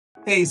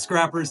Hey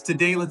scrappers,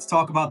 today let's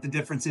talk about the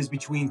differences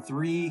between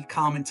three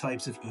common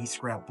types of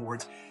e-scrap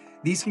boards.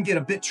 These can get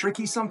a bit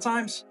tricky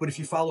sometimes, but if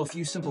you follow a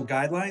few simple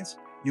guidelines,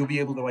 you'll be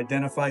able to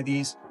identify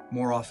these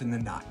more often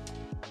than not.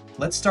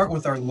 Let's start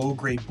with our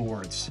low-grade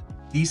boards.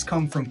 These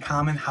come from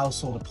common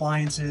household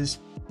appliances,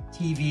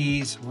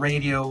 TVs,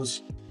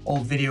 radios,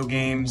 old video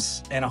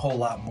games, and a whole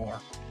lot more.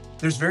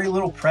 There's very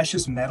little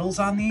precious metals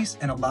on these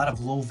and a lot of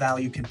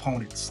low-value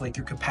components like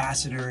your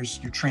capacitors,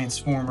 your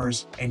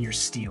transformers, and your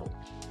steel.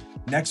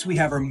 Next, we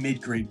have our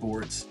mid-grade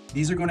boards.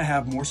 These are going to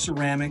have more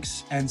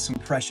ceramics and some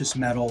precious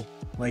metal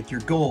like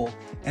your gold,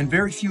 and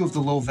very few of the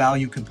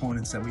low-value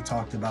components that we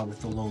talked about with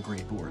the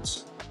low-grade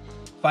boards.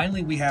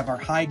 Finally, we have our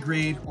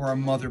high-grade or our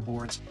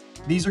motherboards.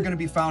 These are going to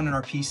be found in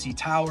our PC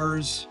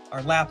towers,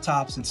 our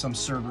laptops, and some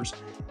servers.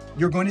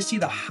 You're going to see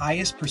the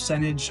highest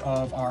percentage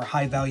of our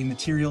high-value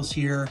materials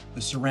here,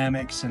 the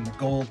ceramics and the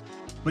gold,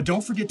 but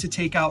don't forget to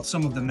take out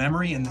some of the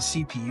memory and the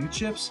CPU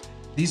chips.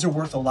 These are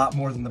worth a lot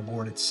more than the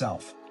board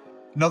itself.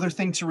 Another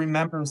thing to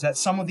remember is that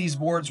some of these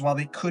boards, while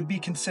they could be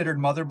considered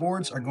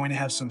motherboards, are going to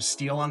have some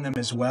steel on them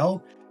as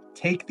well.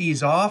 Take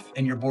these off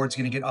and your board's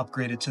going to get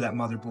upgraded to that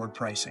motherboard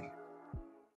pricing.